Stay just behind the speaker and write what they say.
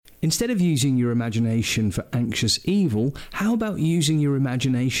Instead of using your imagination for anxious evil, how about using your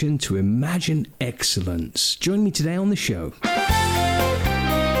imagination to imagine excellence? Join me today on the show.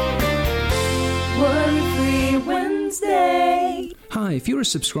 Worry-Free Wednesday. Hi, if you're a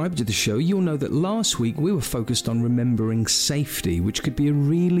subscriber to the show, you'll know that last week we were focused on remembering safety, which could be a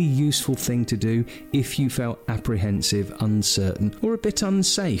really useful thing to do if you felt apprehensive, uncertain, or a bit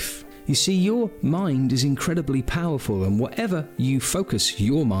unsafe. You see, your mind is incredibly powerful, and whatever you focus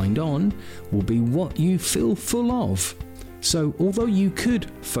your mind on will be what you feel full of. So, although you could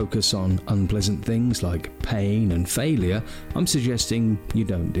focus on unpleasant things like pain and failure, I'm suggesting you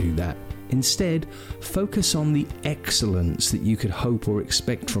don't do that. Instead, focus on the excellence that you could hope or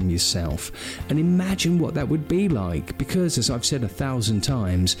expect from yourself and imagine what that would be like, because, as I've said 1,000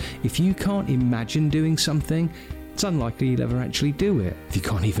 times, if you can't imagine doing something, it's unlikely you'll ever actually do it. If you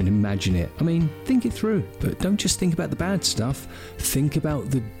can't even imagine it, think it through. But don't just think about the bad stuff, think about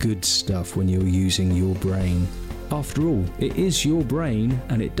the good stuff when you're using your brain. After all, it is your brain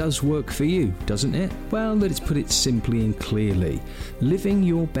and it does work for you, doesn't it? Well, let's put it simply and clearly. Living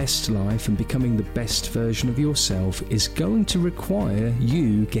your best life and becoming the best version of yourself is going to require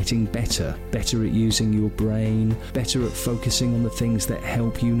you getting better. Better at using your brain, better at focusing on the things that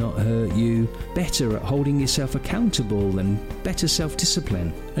help you not hurt you, better at holding yourself accountable, and better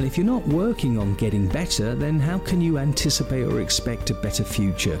self-discipline. And if you're not working on getting better, then how can you anticipate or expect a better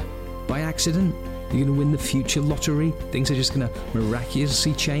future? By accident? You're going to win the future lottery? Things are just going to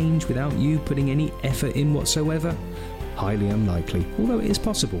miraculously change without you putting any effort in whatsoever? Highly unlikely, although it is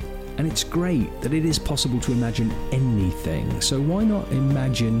possible. And it's great that it is possible to imagine anything. So why not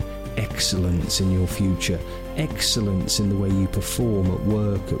imagine excellence in your future? Excellence in the way you perform at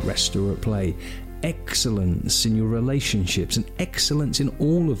work, at rest, or at play. Excellence in your relationships and excellence in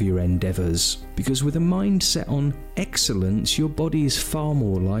all of your endeavours. Because with a mind set on excellence, your body is far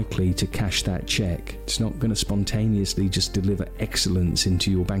more likely to cash that check. It's not going to spontaneously just deliver excellence into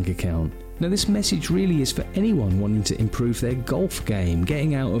your bank account. Now, this message really is for anyone wanting to improve their golf game,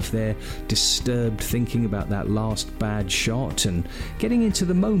 getting out of their disturbed thinking about that last bad shot and getting into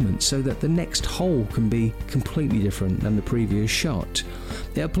the moment so that the next hole can be completely different than the previous shot.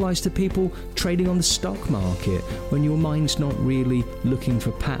 It applies to people trading on the stock market when your mind's not really looking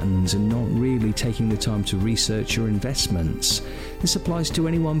for patterns and not really taking the time to research your investments. This applies to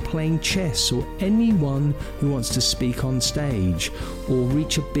anyone playing chess or anyone who wants to speak on stage or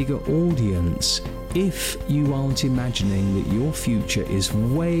reach a bigger audience. If you aren't imagining that your future is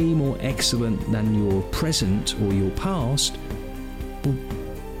way more excellent than your present or your past, well,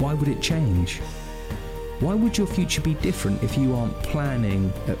 why would it change? Why would your future be different if you aren't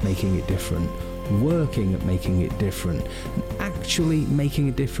planning at making it different, working at making it different, and actually making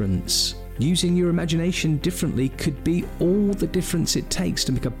a difference? Using your imagination differently could be all the difference it takes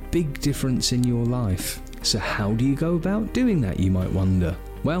to make a big difference in your life. So how do you go about doing that, you might wonder?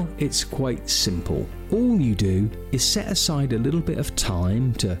 Well, it's quite simple. All you do is set aside a little bit of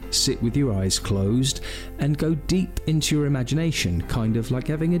time to sit with your eyes closed and go deep into your imagination, kind of like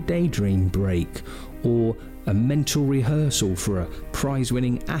having a daydream break or a mental rehearsal for a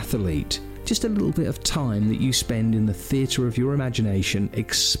prize-winning athlete. Just a little bit of time that you spend in the theatre of your imagination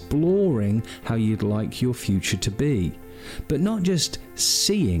exploring how you'd like your future to be. But not just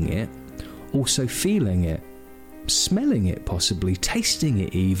seeing it, also feeling it, smelling it possibly, tasting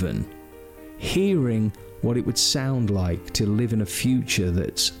it even, hearing what it would sound like to live in a future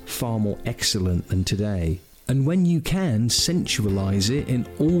that's far more excellent than today. And when you can sensualize it in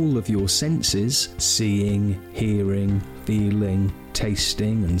all of your senses, seeing, hearing, feeling,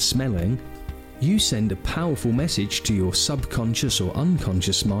 tasting and smelling, you send a powerful message to your subconscious or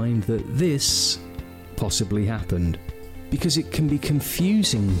unconscious mind that this possibly happened. Because it can be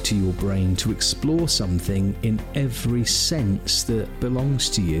confusing to your brain to explore something in every sense that belongs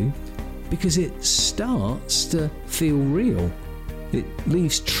to you, because it starts to feel real. It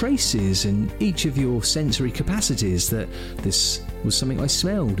leaves traces in each of your sensory capacities that this was something I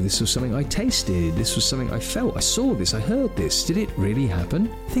smelled, this was something I tasted, this was something I felt, I saw this, I heard this. Did it really happen?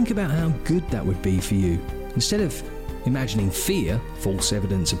 Think about how good that would be for you. Instead of imagining fear, false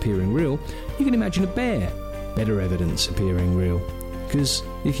evidence appearing real, you can imagine a bear, better evidence appearing real. Because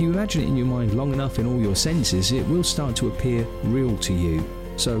if you imagine it in your mind long enough in all your senses, it will start to appear real to you.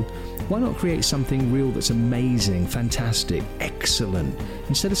 So why not create something real that's amazing, fantastic, excellent,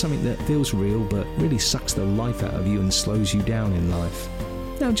 instead of something that feels real but really sucks the life out of you and slows you down in life?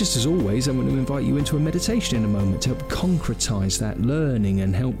 Now, just as always, I'm going to invite you into a meditation in a moment to help concretize that learning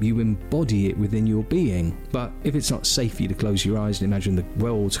and help you embody it within your being. But if it's not safe for you to close your eyes and imagine the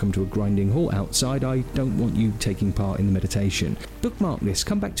world's come to a grinding halt outside, I don't want you taking part in the meditation. Bookmark this,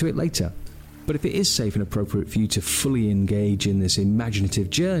 come back to it later. But if it is safe and appropriate for you to fully engage in this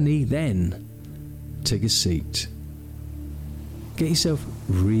imaginative journey, then take a seat. Get yourself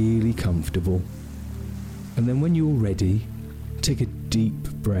really comfortable. And then when you're ready, take a deep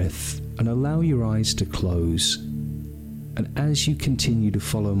breath and allow your eyes to close. And as you continue to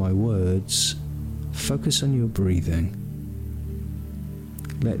follow my words, focus on your breathing.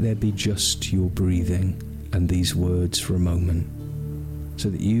 Let there be just your breathing and these words for a moment, so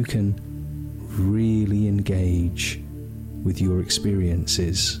that you can really engage with your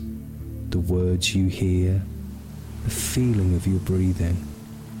experiences, the words you hear, the feeling of your breathing,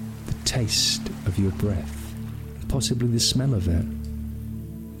 the taste of your breath, and possibly the smell of it.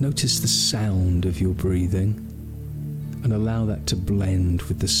 Notice the sound of your breathing and allow that to blend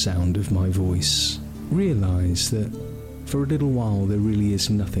with the sound of my voice. Realize that for a little while there really is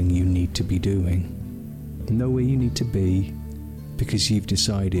nothing you need to be doing, nowhere you need to be, because you've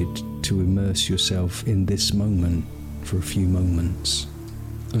decided to immerse yourself in this moment for a few moments.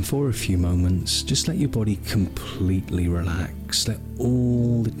 And for a few moments, just let your body completely relax. Let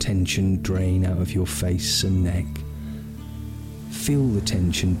all the tension drain out of your face and neck. Feel the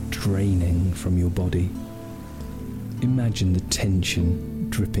tension draining from your body. Imagine the tension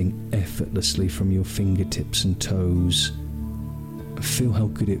dripping effortlessly from your fingertips and toes. Feel how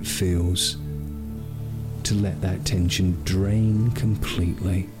good it feels to let that tension drain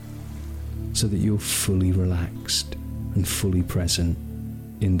completely, so that you're fully relaxed and fully present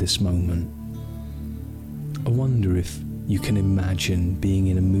in this moment. I wonder if you can imagine being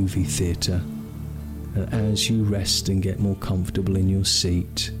in a movie theatre, and as you rest and get more comfortable in your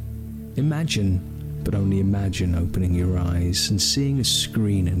seat, imagine, but only imagine, opening your eyes and seeing a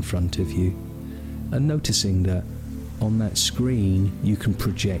screen in front of you, and noticing that on that screen you can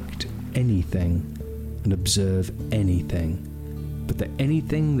project anything and observe anything, but that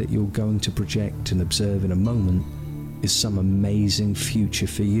anything that you're going to project and observe in a moment is some amazing future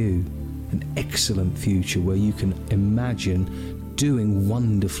for you, an excellent future where you can imagine doing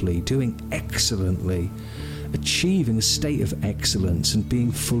wonderfully, doing excellently, achieving a state of excellence and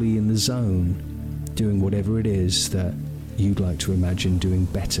being fully in the zone, doing whatever it is that you'd like to imagine doing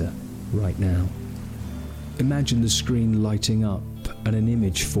better right now. Imagine the screen lighting up and an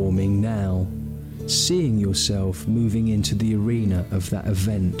image forming now, seeing yourself moving into the arena of that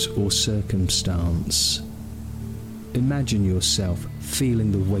event or circumstance. Imagine yourself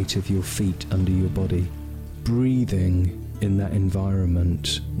feeling the weight of your feet under your body, breathing in that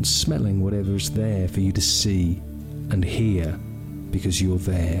environment and smelling whatever's there for you to see and hear, because you're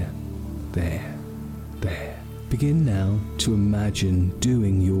there. Begin now to imagine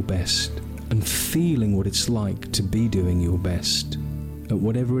doing your best and feeling what it's like to be doing your best at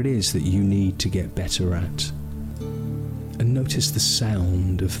whatever it is that you need to get better at. And notice the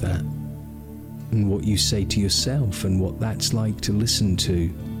sound of that, and what you say to yourself, and what that's like to listen to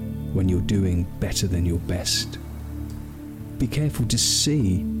when you're doing better than your best. Be careful to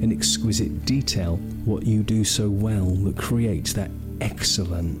see in exquisite detail what you do so well that creates that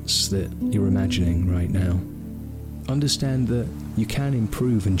excellence that you're imagining right now. Understand that you can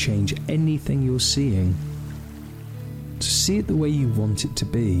improve and change anything you're seeing. So see it the way you want it to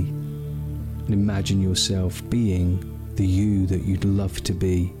be, and imagine yourself being the you that you'd love to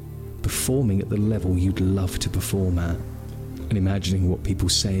be, performing at the level you'd love to perform at, and imagining what people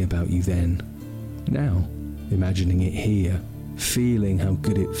say about you then. Now, imagining it here, feeling how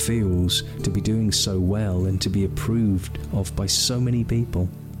good it feels to be doing so well and to be approved of by so many people.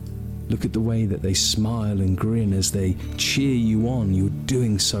 Look at the way that they smile and grin as they cheer you on. You're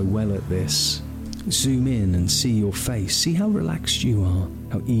doing so well at this. Zoom in and see your face. See how relaxed you are,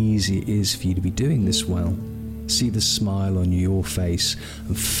 how easy it is for you to be doing this well. See the smile on your face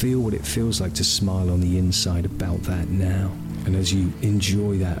and feel what it feels like to smile on the inside about that now. And as you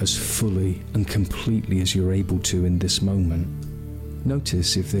enjoy that as fully and completely as you're able to in this moment,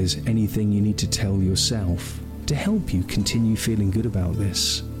 notice if there's anything you need to tell yourself to help you continue feeling good about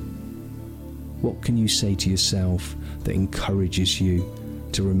this. What can you say to yourself that encourages you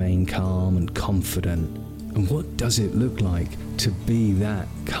to remain calm and confident? And what does it look like to be that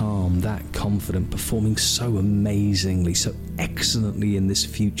calm, that confident, performing so amazingly, so excellently in this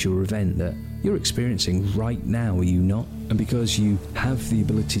future event that you're experiencing right now, are you not? And because you have the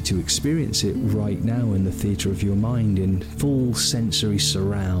ability to experience it right now in the theatre of your mind in full sensory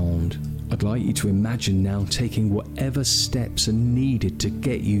surround, I'd like you to imagine now taking whatever steps are needed to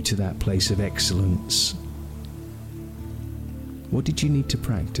get you to that place of excellence. What did you need to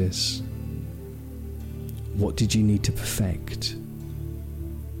practice? What did you need to perfect?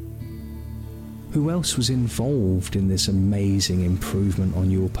 Who else was involved in this amazing improvement on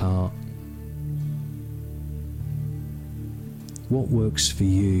your part? What works for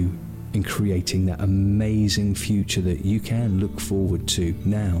you in creating that amazing future that you can look forward to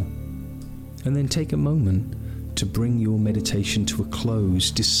now? And then take a moment to bring your meditation to a close,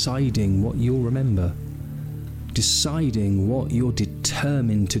 deciding what you'll remember, deciding what you're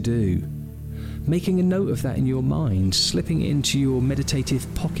determined to do, making a note of that in your mind, slipping it into your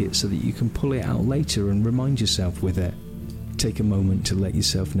meditative pocket so that you can pull it out later and remind yourself with it. Take a moment to let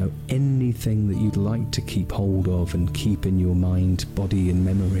yourself know anything that you'd like to keep hold of and keep in your mind, body and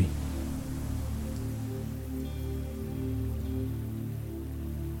memory.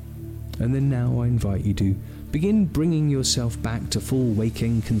 And then now I invite you to begin bringing yourself back to full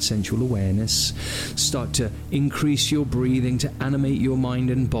waking consensual awareness. Start to increase your breathing to animate your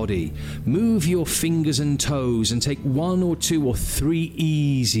mind and body. Move your fingers and toes and take 1 or 2 or 3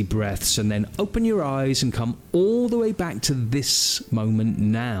 easy breaths, and then open your eyes and come all the way back to this moment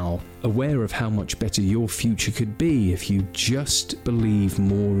now, aware of how much better your future could be if you just believe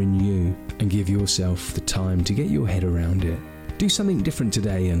more in you and give yourself the time to get your head around it. Do something different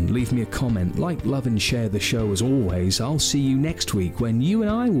today and leave me a comment. Like, love and share the show as always. I'll see you next week when you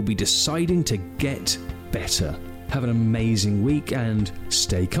and I will be deciding to get better. Have an amazing week and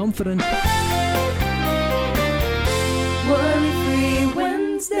stay confident.